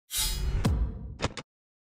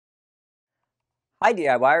Hi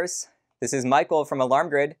DIYers, this is Michael from Alarm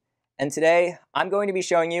Grid, and today I'm going to be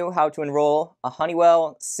showing you how to enroll a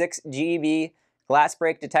Honeywell SiXGB glass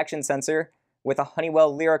break detection sensor with a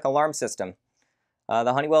Honeywell Lyric Alarm System.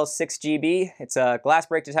 The Honeywell SiXGB, it's a glass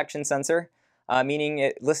break detection sensor, meaning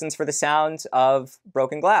it listens for the sound of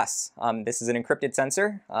broken glass. This is an encrypted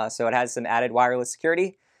sensor, so it has some added wireless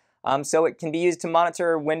security. So it can be used to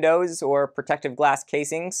monitor windows or protective glass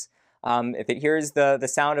casings. If it hears the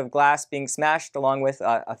sound of glass being smashed along with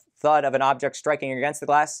a thud of an object striking against the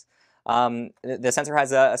glass, the sensor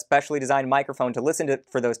has a specially designed microphone to listen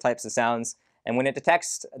for those types of sounds. And when it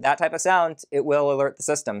detects that type of sound, it will alert the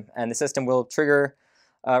system. And the system will trigger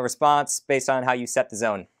a response based on how you set the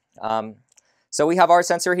zone. So we have our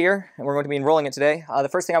sensor here, and we're going to be enrolling it today. The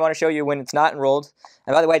first thing I want to show you when it's not enrolled,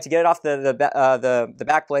 and by the way, to get it off the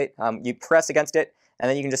back plate, you press against it, and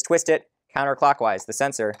then you can just twist it counterclockwise, the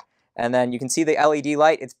sensor. And then you can see the LED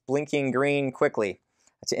light, it's blinking green quickly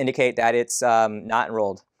to indicate that it's not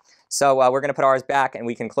enrolled. So we're going to put ours back, and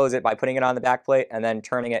we can close it by putting it on the back plate and then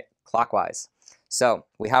turning it clockwise. So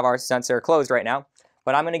we have our sensor closed right now,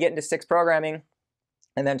 but I'm going to get into SiX programming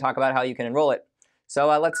and then talk about how you can enroll it. So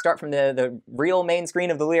let's start from the real main screen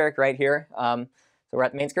of the Lyric right here. So we're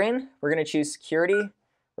at the main screen. We're going to choose Security.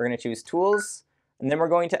 We're going to choose Tools. And then we're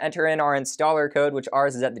going to enter in our installer code, which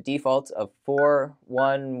ours is at the default of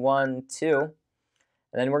 4112. And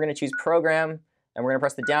then we're going to choose Program, and we're going to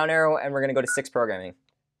press the down arrow, and we're going to go to SiX Programming.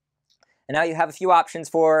 And now you have a few options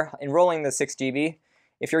for enrolling the SiXGB.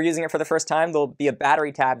 If you're using it for the first time, there'll be a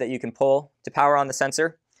battery tab that you can pull to power on the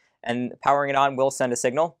sensor, and powering it on will send a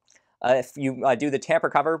signal. If you do the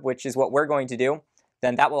tamper cover, which is what we're going to do,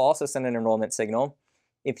 then that will also send an enrollment signal.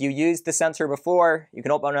 If you used the sensor before, you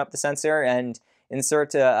can open up the sensor and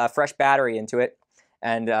insert a fresh battery into it,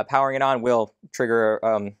 and powering it on will trigger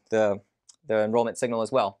the enrollment signal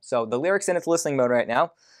as well. So the Lyric's in its listening mode right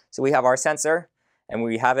now. So we have our sensor, and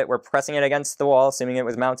we're pressing it against the wall, assuming it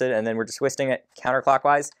was mounted, and then we're just twisting it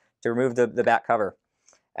counterclockwise to remove the back cover.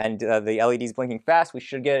 And the LED's blinking fast. We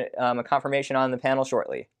should get a confirmation on the panel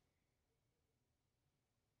shortly.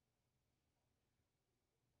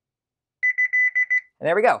 And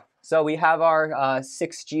there we go. So we have our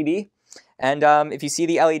SiXGB. And if you see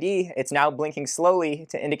the LED, it's now blinking slowly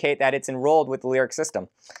to indicate that it's enrolled with the Lyric system.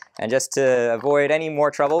 And just to avoid any more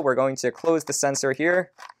trouble, we're going to close the sensor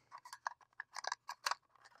here.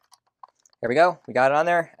 There we go. We got it on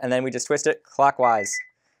there. And then we just twist it clockwise.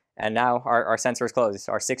 And now our sensor is closed.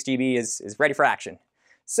 Our SiXGB is ready for action.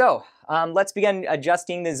 So let's begin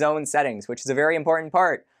adjusting the zone settings, which is a very important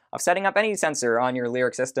part of setting up any sensor on your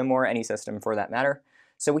Lyric system, or any system for that matter.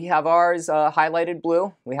 So we have ours highlighted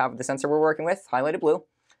blue. We have the sensor we're working with highlighted blue. And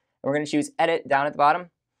we're going to choose Edit down at the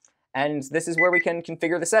bottom. And this is where we can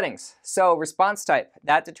configure the settings. So response type,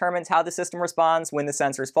 that determines how the system responds when the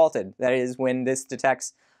sensor is faulted. That is, when this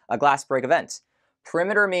detects a glass break event.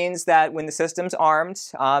 Perimeter means that when the system's armed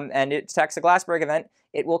and it detects a glass break event,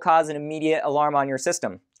 it will cause an immediate alarm on your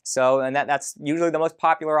system. So, and that's usually the most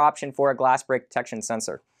popular option for a glass break detection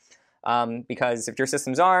sensor. Because if your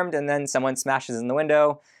system's armed and then someone smashes in the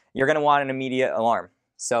window, you're going to want an immediate alarm.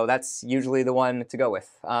 So that's usually the one to go with.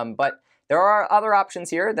 But there are other options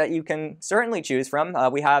here that you can certainly choose from.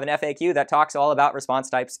 We have an FAQ that talks all about response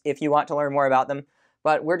types if you want to learn more about them.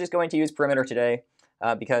 But we're just going to use perimeter today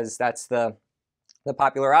because that's the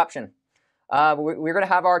popular option. We're going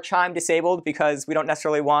to have our chime disabled because we don't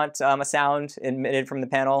necessarily want a sound emitted from the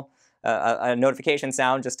panel, a notification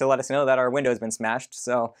sound, just to let us know that our window has been smashed.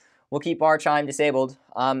 So we'll keep our chime disabled.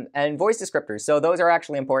 And voice descriptors, so those are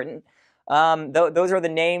actually important. Those are the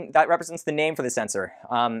name, that represents the name for the sensor,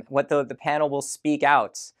 what the panel will speak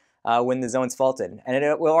out when the zone's faulted. And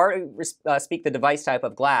it will already speak the device type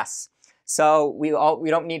of glass. So we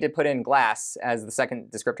don't need to put in glass as the second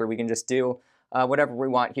descriptor. We can just do whatever we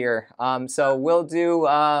want here. So we'll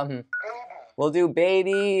do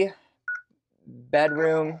baby,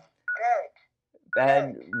 bedroom,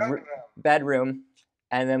 bedroom.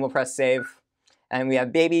 And then we'll press save, and we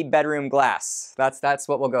have baby bedroom glass. That's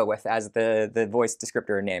what we'll go with as the voice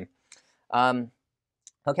descriptor name.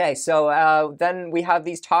 Okay, so then we have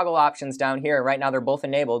these toggle options down here. Right now they're both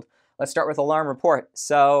enabled. Let's start with alarm report.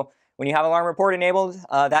 So when you have alarm report enabled,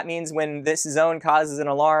 that means when this zone causes an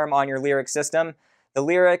alarm on your Lyric system, the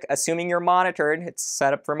Lyric, assuming you're monitored, it's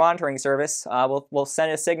set up for monitoring service, will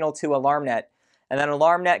send a signal to AlarmNet, and then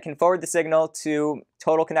AlarmNet can forward the signal to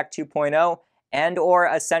Total Connect 2.0. and or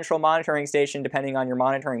a central monitoring station depending on your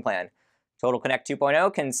monitoring plan. Total Connect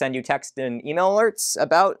 2.0 can send you text and email alerts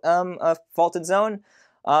about a faulted zone,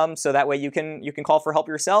 so that way you can call for help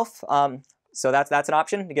yourself. So that's an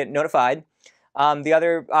option to get notified. The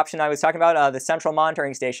other option I was talking about, the central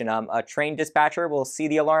monitoring station. A trained dispatcher will see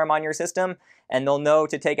the alarm on your system, and they'll know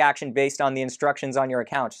to take action based on the instructions on your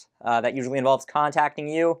account. That usually involves contacting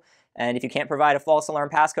you, and if you can't provide a false alarm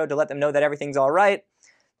passcode to let them know that everything's all right,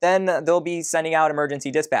 then they'll be sending out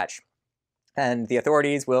emergency dispatch. And the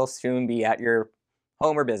authorities will soon be at your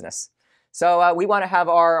home or business. So we want to have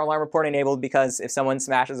our alarm report enabled because if someone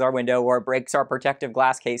smashes our window or breaks our protective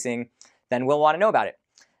glass casing, then we'll want to know about it.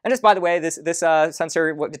 And just by the way, this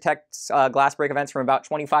sensor detects glass break events from about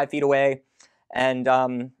 25 feet away, and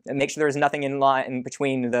make sure there's nothing in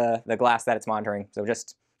between the glass that it's monitoring. So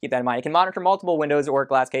just keep that in mind. It can monitor multiple windows or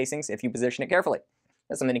glass casings if you position it carefully.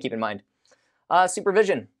 That's something to keep in mind.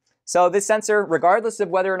 Supervision. So this sensor, regardless of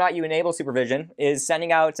whether or not you enable supervision, is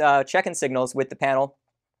sending out check-in signals with the panel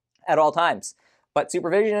at all times. But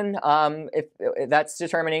supervision, that's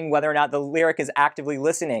determining whether or not the Lyric is actively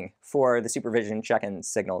listening for the supervision check-in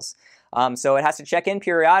signals. So it has to check in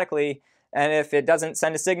periodically, and if it doesn't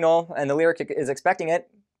send a signal and the Lyric is expecting it,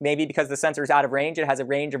 maybe because the sensor is out of range, it has a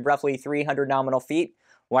range of roughly 300 nominal feet.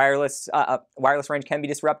 Wireless range can be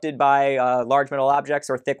disrupted by large metal objects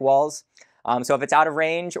or thick walls. So if it's out of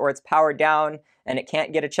range or it's powered down and it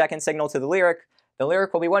can't get a check-in signal to the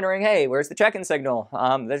Lyric will be wondering, hey, where's the check-in signal?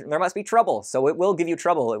 There must be trouble. So it will give you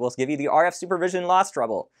trouble. It will give you the RF supervision loss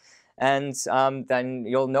trouble. And then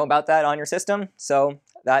you'll know about that on your system. So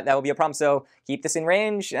that will be a problem. So keep this in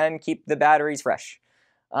range and keep the batteries fresh.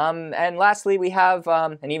 And lastly, we have,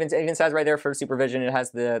 and even says right there for supervision, it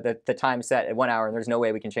has the time set at 1 hour, and there's no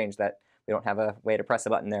way we can change that. We don't have a way to press a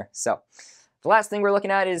button there. So the last thing we're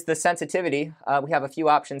looking at is the sensitivity. We have a few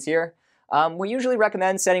options here. We usually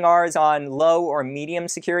recommend setting ours on low or medium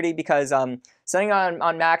security because setting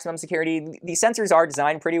on maximum security, these sensors are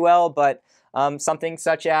designed pretty well, but something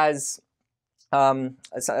such as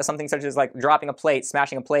like dropping a plate,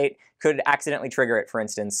 smashing a plate, could accidentally trigger it, for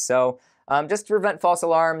instance. So just to prevent false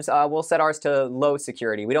alarms, we'll set ours to low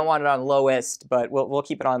security. We don't want it on lowest, but we'll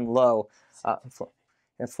keep it on low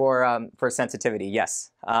for sensitivity.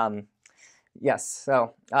 Yes. Yes.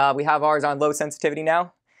 So we have ours on low sensitivity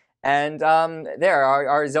now. And there,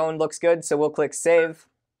 our zone looks good, so we'll click Save.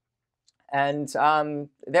 And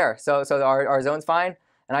there, so our zone's fine.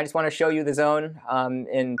 And I just want to show you the zone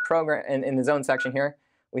in the zone section here.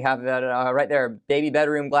 We have that right there, baby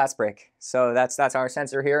bedroom glass break. So that's our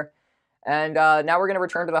sensor here. And now we're going to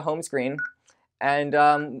return to the home screen. And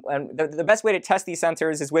the best way to test these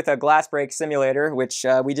sensors is with a glass break simulator, which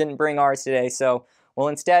we didn't bring ours today. So we'll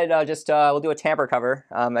instead we'll do a tamper cover.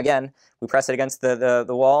 Again, we press it against the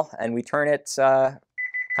wall and we turn it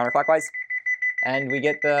counterclockwise, and we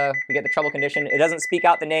get the trouble condition. It doesn't speak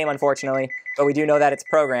out the name, unfortunately, but we do know that it's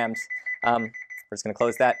programmed. We're just going to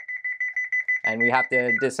close that, and we have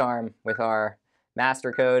to disarm with our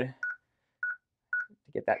master code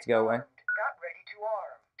to get that to go away. Not ready to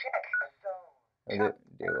arm. Check the zone.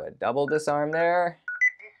 We'll do a double disarm there.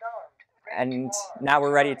 And now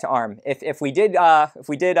we're ready to arm. If we did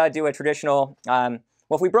do a traditional,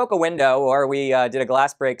 well, if we broke a window or we did a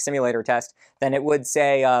glass break simulator test, then it would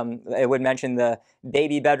say it would mention the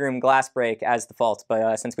baby bedroom glass break as the fault.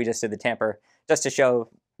 But since we just did the tamper, just to show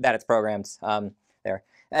that it's programmed there.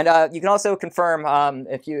 And you can also confirm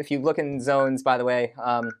if you look in zones. By the way,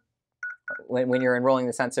 when you're enrolling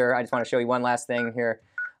the sensor, I just want to show you one last thing here.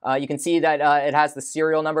 You can see that it has the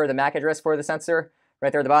serial number, the MAC address for the sensor,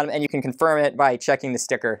 right there at the bottom, and you can confirm it by checking the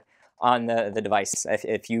sticker on the device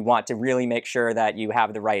if you want to really make sure that you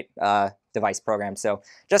have the right device program. So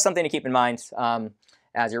just something to keep in mind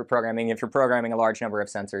as you're programming, if you're programming a large number of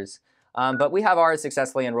sensors. But we have ours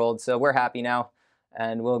successfully enrolled, so we're happy now.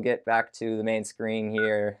 And we'll get back to the main screen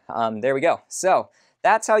here. There we go. So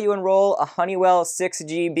that's how you enroll a Honeywell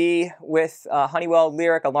SiXGB with a Honeywell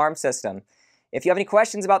Lyric Alarm System. If you have any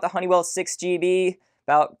questions about the Honeywell SiXGB,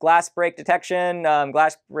 about glass break detection,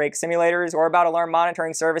 glass break simulators, or about alarm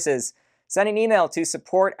monitoring services, send an email to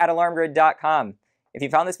support@alarmgrid.com. If you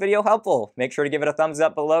found this video helpful, make sure to give it a thumbs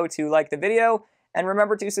up below to like the video, and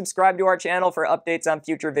remember to subscribe to our channel for updates on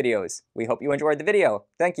future videos. We hope you enjoyed the video.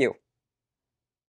 Thank you.